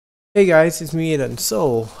Hey guys, it's me Aidan.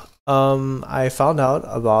 I found out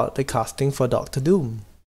about the casting for Doctor Doom.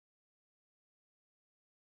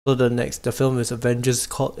 So the film is Avengers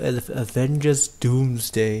called Avengers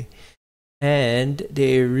Doomsday, and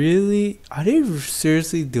are they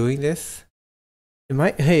seriously doing this?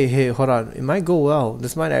 Hey, hold on. It might go well.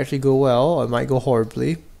 This might actually go well, or it might go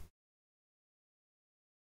horribly.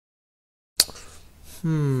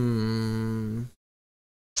 Hmm.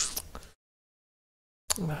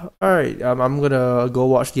 Alright, I'm gonna go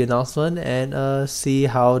watch the announcement and see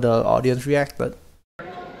how the audience reacted.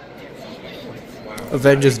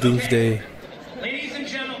 Avengers Doomsday. Ladies and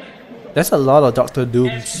gentlemen, There's a lot of Doctor as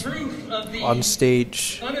Dooms proof of the on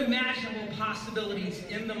stage. unimaginable possibilities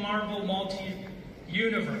in the Marvel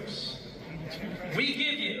multi-universe, we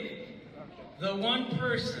give you the one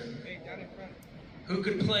person who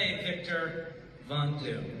could play Victor Von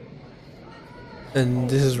Doom. And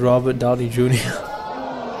this is Robert Downey Jr.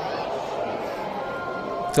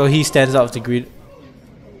 So he stands out to greet.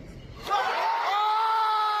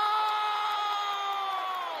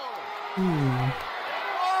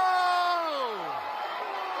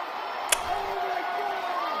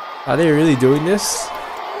 Are they really doing this?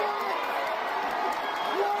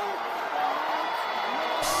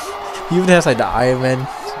 He even has like the Iron Man,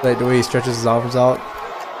 like the way he stretches his arms out.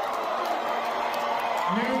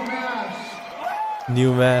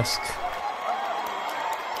 New mask.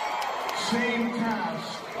 Same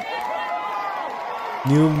cast.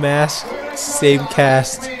 New mask, same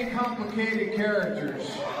cast. Many complicated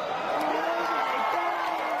characters.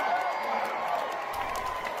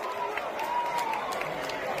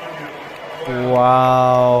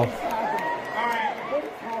 Wow.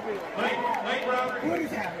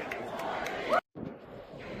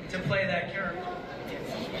 To play that character.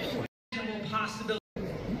 Possibility.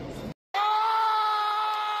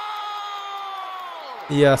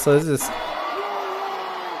 Yeah, so this is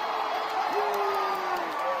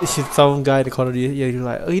some guy in the corner. Yeah, you're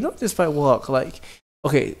like, oh, you know, this might work. Like,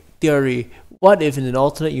 okay, theory. What if in an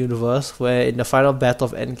alternate universe where in the final battle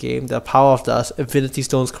of Endgame, the power of the Infinity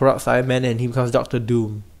Stones corrupts Iron Man and he becomes Doctor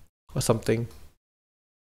Doom or something?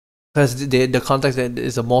 Because the context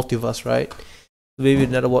is a multiverse, right? Maybe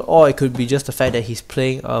another word, or it could be just the fact that he's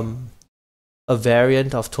playing a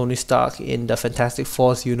variant of Tony Stark in the Fantastic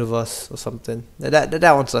Four's universe or something.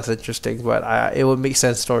 That one's less interesting, but it would make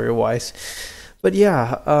sense story wise. But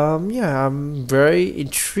yeah, I'm very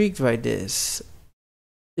intrigued by this.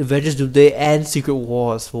 Avengers Doomsday and Secret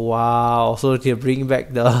Wars. Wow! So they're bringing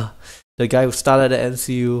back the guy who started the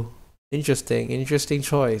MCU. Interesting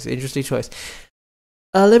choice.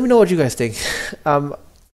 Let me know what you guys think. I'm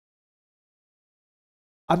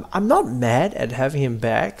not mad at having him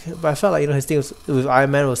back, but I felt like his thing with Iron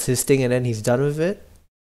Man was his thing, and then he's done with it.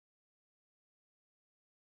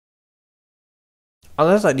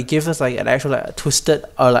 Unless like they give us like an actual like twisted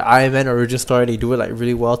or like Iron Man origin story, they do it like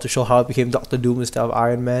really well to show how it became Doctor Doom instead of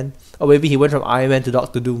Iron Man, or maybe he went from Iron Man to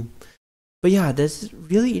Doctor Doom. But yeah, that's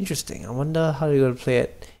really interesting. I wonder how they're gonna play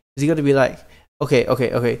it. Is he gonna be like,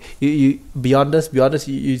 okay, you beyond this,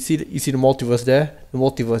 you see the multiverse there. The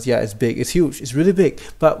multiverse, yeah, it's big, it's huge, it's really big.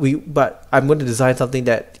 But I'm going to design something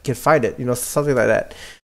that can fight it. Something like that.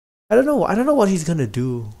 I don't know what he's gonna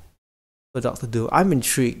do for Doctor Doom. I'm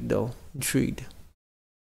intrigued though.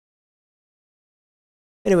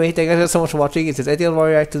 Anyway, thank you guys so much for watching. If there's anything more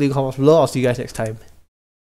you like to leave comments below, I'll see you guys next time.